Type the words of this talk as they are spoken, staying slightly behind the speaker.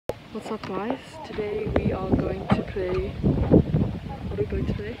What's up guys? Today we are going to play... What are we going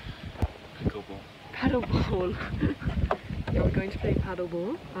to play? Pickleball. Paddleball. Yeah, we're going to play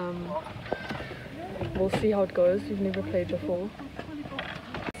paddleball. We'll see how it goes. We've never played before.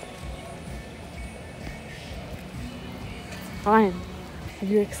 Ryan, are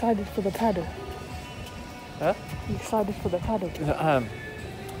you excited for the paddle? Huh? Are you excited for the paddle?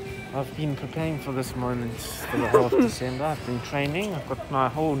 I've been preparing for this moment for the whole of December. I've been training. I've got my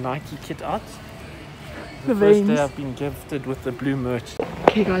whole Nike kit out. The first day I've been gifted with the blue merch.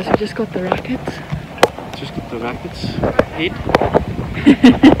 Okay guys, we just got the rackets. Just got the rackets. Head.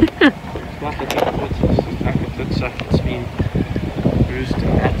 Like I think it looks like it's been bruised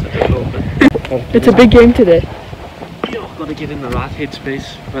and battered a little bit. It's a big game today. I've got to get in the right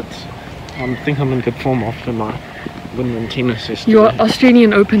headspace, but I think I'm in good form after my win in tennis yesterday. You're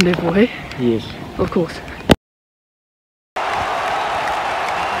Australian Open level, eh? Yes. Of course.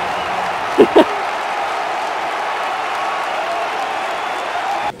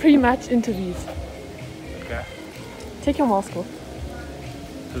 Pre-match interviews. Okay. Take your mask off.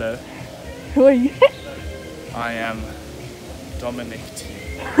 Hello, Who are you? I am Dominic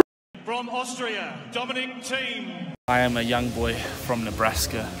Team. From Austria, Dominic Team. I am a young boy from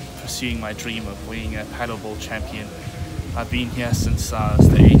Nebraska pursuing my dream of being a paddleball champion. I've been here since I was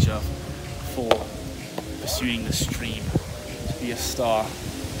the age of 4, pursuing this dream to be a star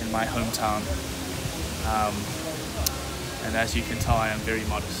in my hometown. And as you can tell, I am very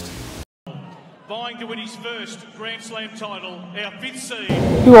modest. Vying to win his first Grand Slam title, our 5th seed.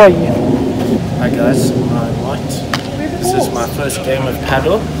 Who are you? Hi guys, I'm White. This is my first game of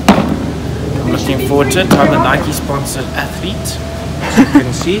paddle. I'm looking forward to it. I'm a Nike sponsored athlete, as you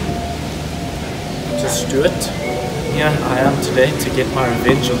can see. Just do it. Here I am today to get my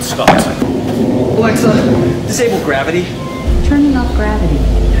revenge on Scott. Alexa, disable gravity. Turning off gravity.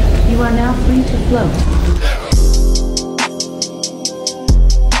 You are now free to float.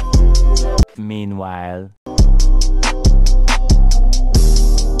 Meanwhile.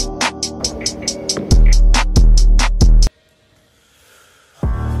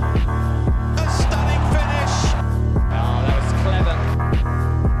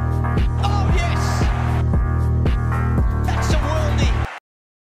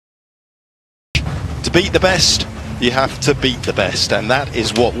 To beat the best, you have to beat the best, and that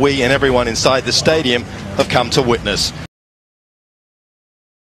is what we and everyone inside the stadium have come to witness.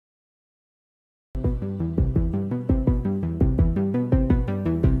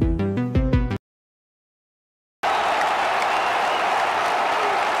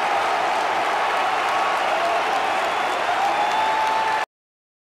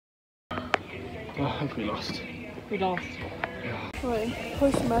 Oh, I think we lost. We lost. Right,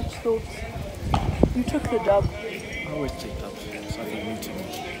 post-match thoughts. You took the dub. I always take dubs. It's something new to me.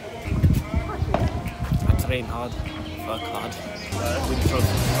 I train hard, work hard, win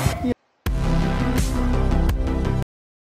trophies.